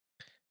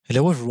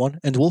Hello everyone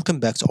and welcome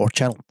back to our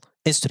channel.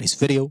 In today's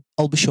video,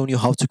 I'll be showing you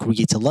how to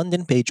create a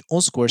landing page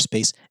on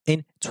Squarespace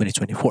in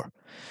 2024.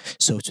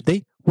 So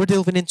today, we're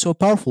delving into a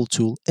powerful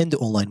tool in the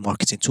online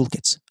marketing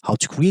toolkits, how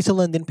to create a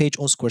landing page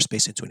on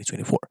Squarespace in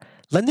 2024.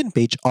 Landing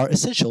pages are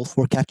essential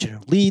for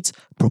capturing leads,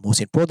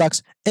 promoting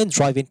products, and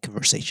driving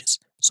conversations.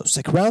 So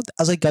stick around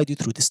as I guide you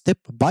through the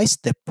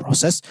step-by-step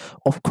process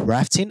of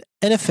crafting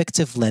an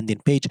effective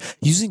landing page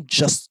using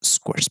just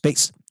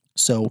Squarespace.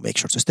 So make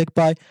sure to stick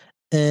by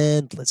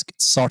and let's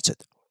get started.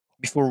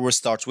 Before we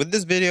start with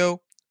this video,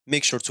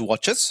 make sure to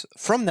watch us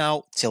from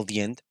now till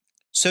the end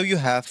so you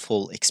have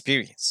full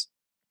experience.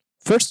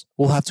 First,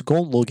 we'll have to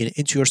go and log in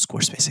into your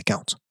Squarespace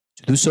account.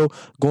 To do so,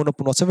 go and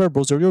open whatever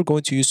browser you're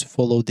going to use to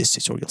follow this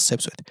tutorial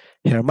steps with.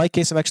 Here in my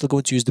case, I'm actually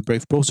going to use the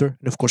Brave browser,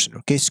 and of course in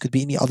your case, it could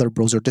be any other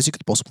browser that you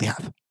could possibly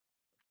have.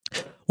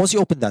 Once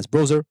you open that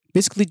browser,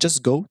 basically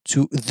just go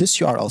to this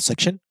URL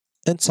section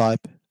and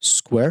type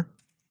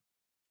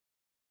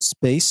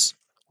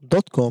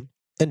squarespace.com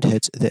and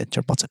hit the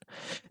enter button.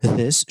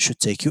 This should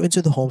take you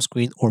into the home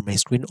screen or main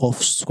screen of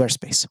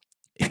Squarespace.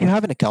 If you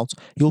have an account,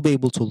 you'll be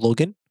able to log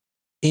in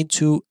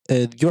into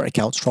your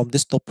account from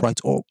this top right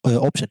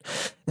option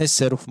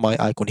instead of my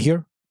icon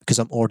here, because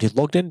I'm already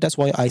logged in. That's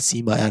why I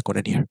see my icon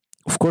in here.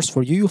 Of course,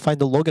 for you, you'll find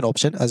the login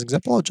option. As an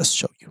example, I'll just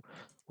show you.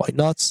 Why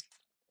not?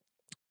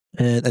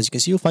 And as you can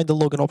see, you'll find the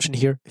login option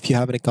here if you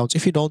have an account.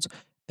 If you don't,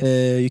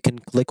 you can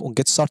click on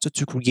Get Started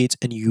to create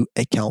a new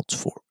account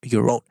for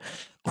your own.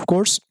 Of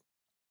course,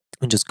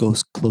 and just go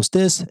close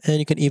this, and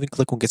you can even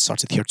click on Get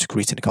Started here to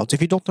create an account.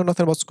 If you don't know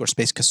nothing about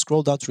Squarespace, you can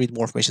scroll down to read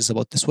more information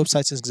about this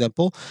website as an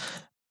example.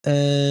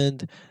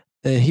 And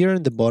here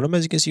in the bottom,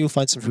 as you can see, you'll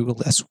find some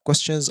frequently asked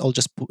questions. I'll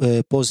just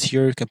pause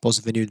here. You can pause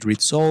the video and read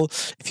this all.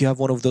 If you have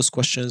one of those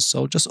questions,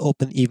 so just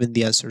open even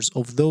the answers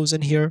of those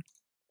in here.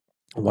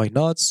 Why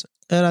not?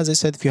 And as I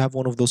said, if you have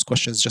one of those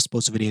questions, just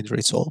pause the video and read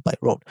it all by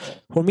your own.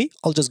 For me,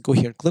 I'll just go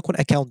here and click on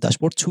Account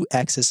Dashboard to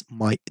access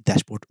my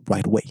dashboard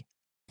right away.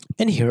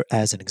 And here,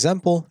 as an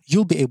example,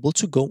 you'll be able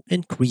to go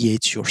and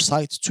create your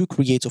site to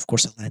create, of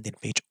course, a landing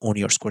page on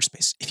your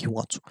Squarespace if you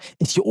want to.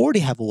 If you already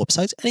have a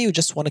website and you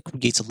just want to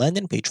create a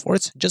landing page for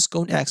it, just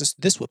go and access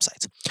this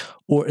website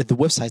or the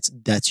website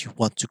that you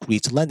want to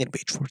create a landing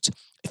page for it.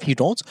 If you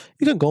don't,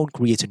 you can go and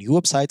create a new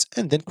website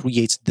and then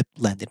create the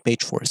landing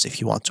page for it if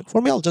you want to. For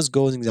me, I'll just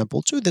go as an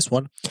example to this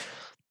one.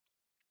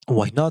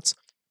 Why not?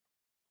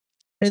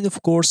 And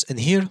of course, in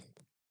here,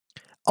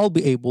 I'll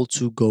be able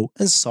to go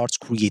and start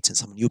creating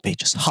some new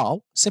pages.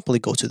 How? Simply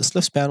go to this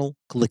left panel,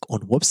 click on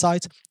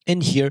website,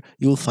 and here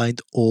you'll find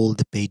all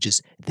the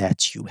pages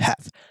that you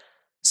have.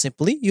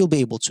 Simply, you'll be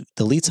able to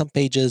delete some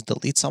pages,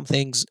 delete some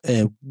things,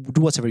 do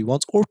whatever you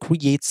want, or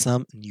create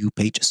some new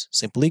pages.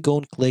 Simply go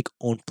and click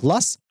on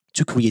plus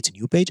to create a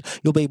new page.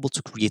 You'll be able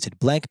to create a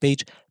blank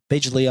page,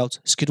 page layout,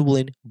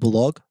 scheduling,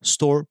 blog,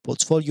 store,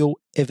 portfolio,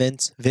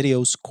 events,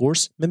 videos,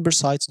 course, member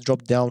sites,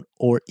 drop down,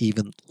 or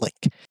even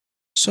link.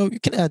 So you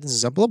can add an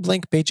example, a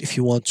blank page if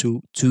you want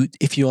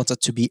if you want it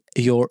to be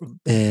your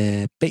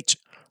page.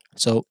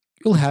 So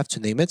you'll have to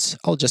name it.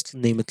 I'll just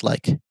name it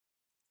like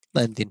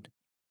landing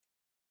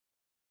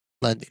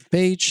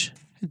page,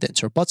 hit the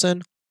enter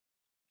button.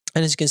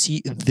 And as you can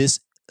see, this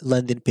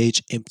landing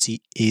page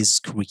empty is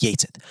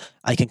created.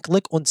 I can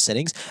click on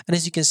settings, and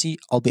as you can see,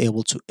 I'll be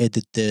able to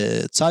edit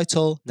the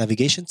title,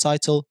 navigation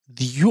title,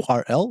 the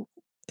URL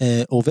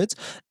of it,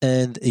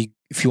 and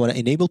if you want to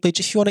enable page,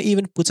 if you want to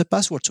even put a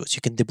password to it,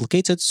 you can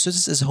duplicate it, so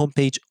this is a home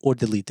page or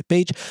delete the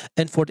page.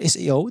 And for the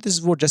SEO, this is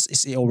for just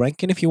SEO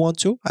ranking if you want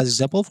to. As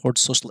example, for the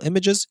social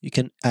images, you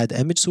can add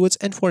image to it,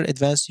 and for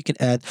advanced, you can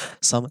add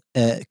some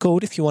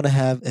code if you want to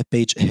have a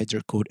page header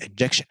code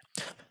injection.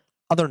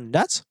 Other than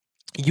that,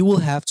 you will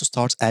have to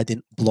start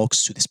adding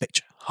blocks to this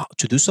page. How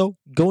to do so?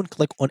 Go and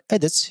click on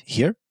edit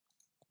here.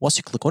 Once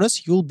you click on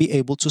it, you'll be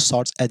able to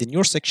start adding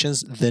your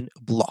sections, then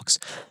blocks.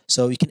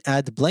 So you can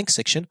add a blank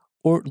section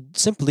or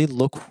simply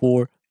look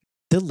for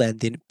the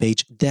landing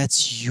page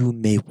that you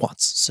may want.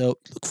 So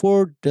look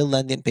for the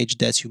landing page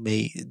that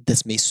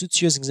may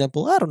suit you. As an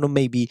example, I don't know,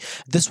 maybe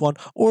this one,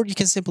 or you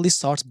can simply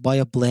start by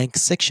a blank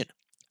section.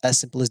 As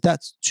simple as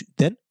that.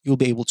 Then you'll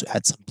be able to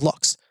add some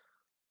blocks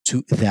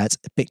to that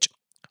page.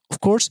 Of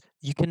course,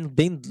 you can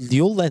build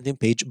your landing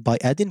page by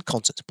adding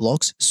content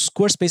blocks.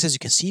 Squarespace, as you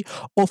can see,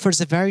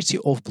 offers a variety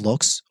of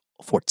blocks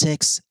for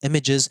text,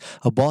 images,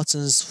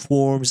 buttons,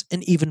 forms,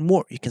 and even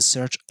more. You can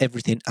search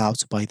everything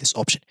out by this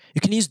option.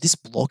 You can use this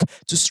block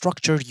to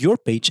structure your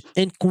page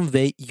and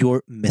convey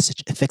your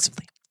message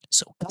effectively.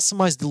 So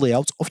customize the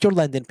layout of your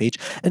landing page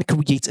and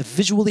create a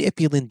visually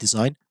appealing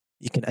design.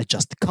 You can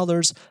adjust the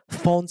colors,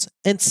 fonts,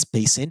 and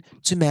spacing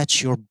to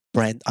match your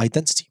brand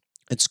identity.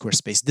 And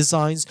Squarespace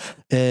Designs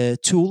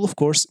tool, of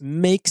course,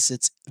 makes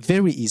it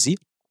very easy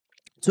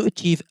to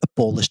achieve a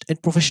polished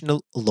and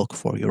professional look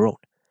for your own.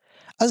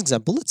 As an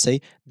example, let's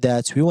say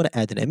that we want to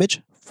add an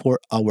image for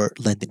our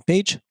landing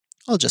page.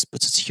 I'll just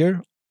put it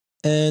here.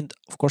 And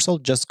of course, I'll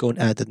just go and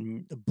add a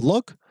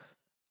block,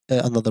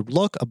 another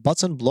block, a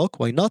button block,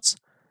 why not?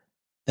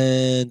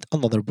 And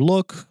another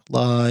block,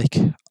 like,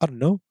 I don't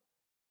know.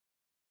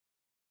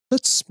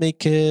 let's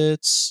make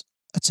it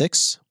a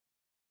text.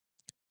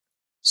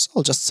 So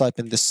I'll just type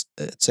in this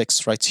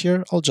text right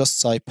here. I'll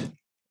just type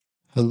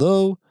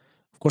hello.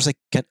 Of course, I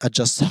can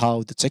adjust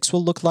how the text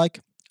will look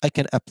like. I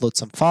can upload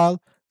some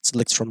file,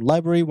 select from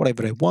library,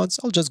 whatever I want.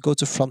 I'll just go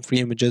to from three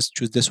images,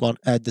 choose this one,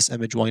 add this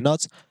image, why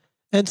not?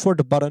 And for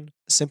the button,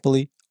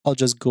 simply, I'll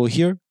just go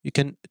here. You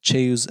can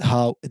choose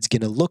how it's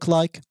gonna look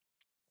like.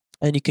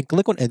 And you can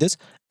click on edit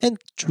and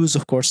choose,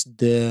 of course,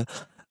 the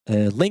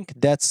link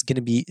that's going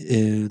to be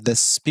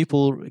this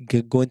people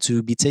going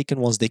to be taken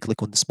once they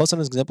click on this button.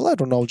 As example, I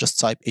don't know, just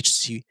type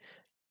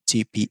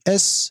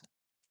https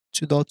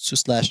two dots two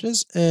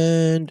slashes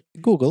and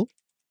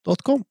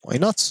google.com. Why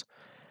not?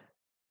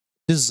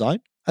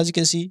 Design, as you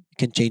can see, you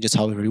can change it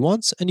however you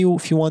want, and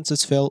if you want it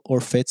fill or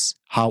fits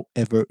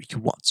however you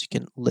want, you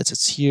can let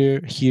it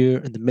here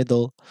in the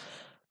middle.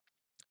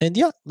 And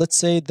yeah, let's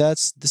say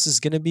this is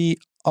going to be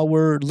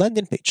our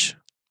landing page.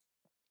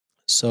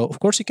 So of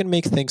course you can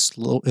make things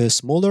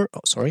smaller. Oh,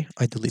 sorry,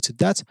 I deleted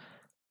that.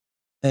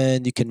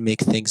 And you can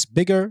make things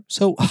bigger.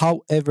 So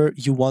however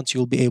you want,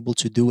 you'll be able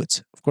to do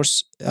it. Of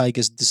course, I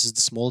guess this is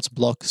the smallest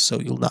block, so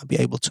you'll not be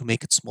able to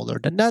make it smaller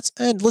than that.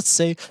 And let's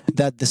say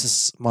that this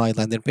is my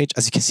landing page.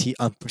 As you can see,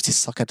 I'm pretty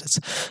suck at it.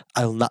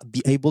 I'll not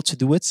be able to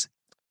do it.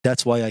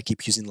 That's why I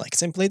keep using like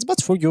templates.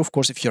 But for you, of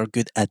course, if you're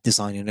good at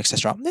designing,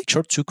 etc., make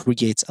sure to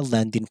create a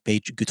landing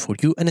page good for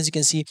you. And as you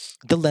can see,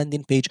 the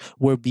landing page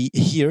will be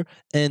here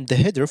and the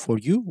header for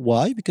you.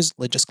 Why? Because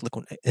let's just click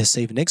on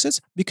save and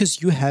exit,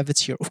 because you have it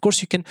here. Of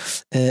course, you can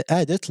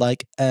add it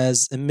like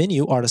as a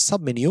menu or a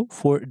sub menu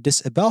for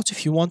this about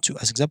if you want to,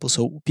 as example.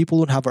 So people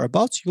who have our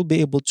about, you'll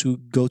be able to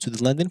go to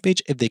the landing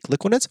page if they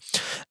click on it.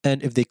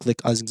 And if they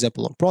click, as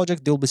example, on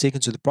project, they'll be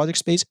taken to the project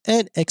space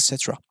and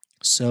etc.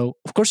 So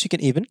of course, you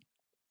can even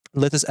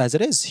let us as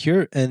it is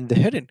here in the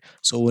heading.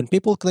 So when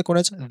people click on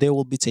it, they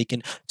will be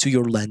taken to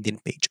your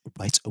landing page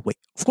right away.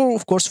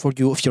 Of course, for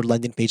you, if your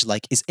landing page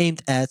like is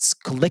aimed at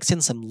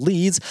collecting some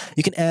leads,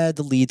 you can add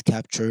the lead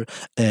capture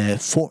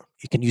form.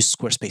 You can use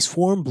Squarespace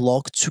form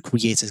block to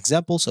create an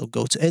example. So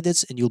go to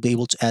edits and you'll be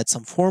able to add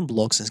some form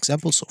blocks as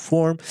example. So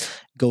form,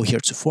 go here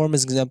to form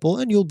as example,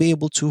 and you'll be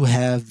able to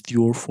have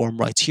your form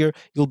right here.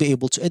 You'll be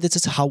able to edit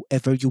it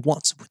however you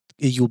want.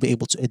 You'll be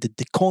able to edit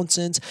the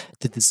content,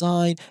 the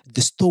design,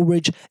 the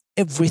storage,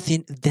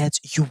 everything that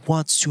you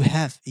want to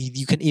have.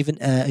 You can even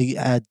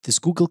add this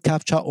Google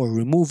Captcha or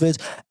remove it.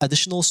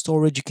 Additional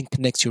storage, you can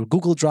connect your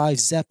Google Drive,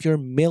 Zapier,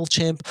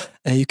 MailChimp.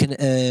 You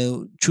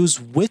can choose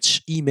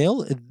which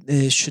email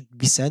should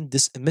be sent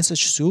this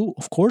message to.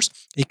 Of course,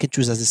 you can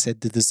choose, as I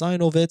said, the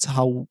design of it,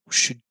 how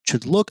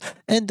should look,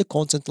 and the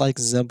content, like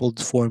example,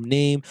 the form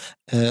name,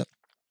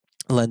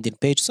 landing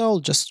page. So I'll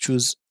just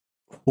choose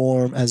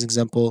form as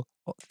example.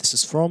 This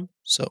is from,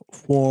 so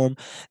form,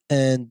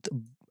 and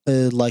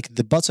like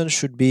the button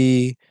should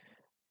be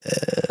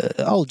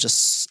I'll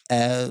just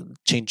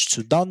change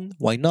to done,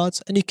 why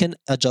not? And you can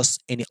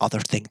adjust any other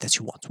thing that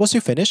you want. Once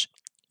you finish,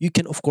 you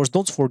can, of course,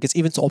 don't forget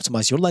even to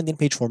optimize your landing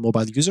page for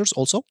mobile users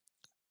also.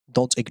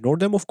 Don't ignore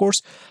them, of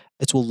course.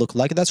 It will look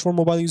like that for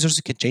mobile users.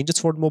 You can change it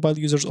for mobile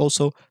users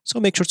also.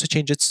 So make sure to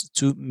change it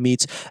to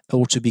meet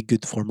or to be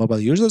good for mobile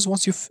users.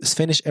 Once you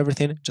finish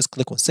everything, just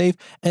click on save.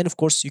 And of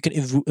course, you can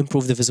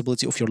improve the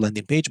visibility of your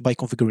landing page by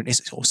configuring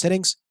SEO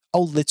settings.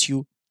 I'll let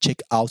you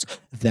check out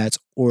that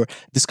or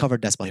discover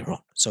that by your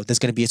own. So that's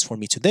going to be it for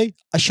me today.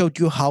 I showed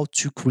you how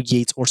to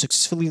create or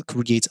successfully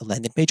create a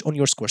landing page on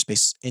your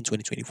Squarespace in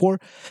 2024.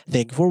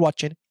 Thank you for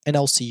watching, and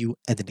I'll see you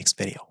in the next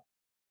video.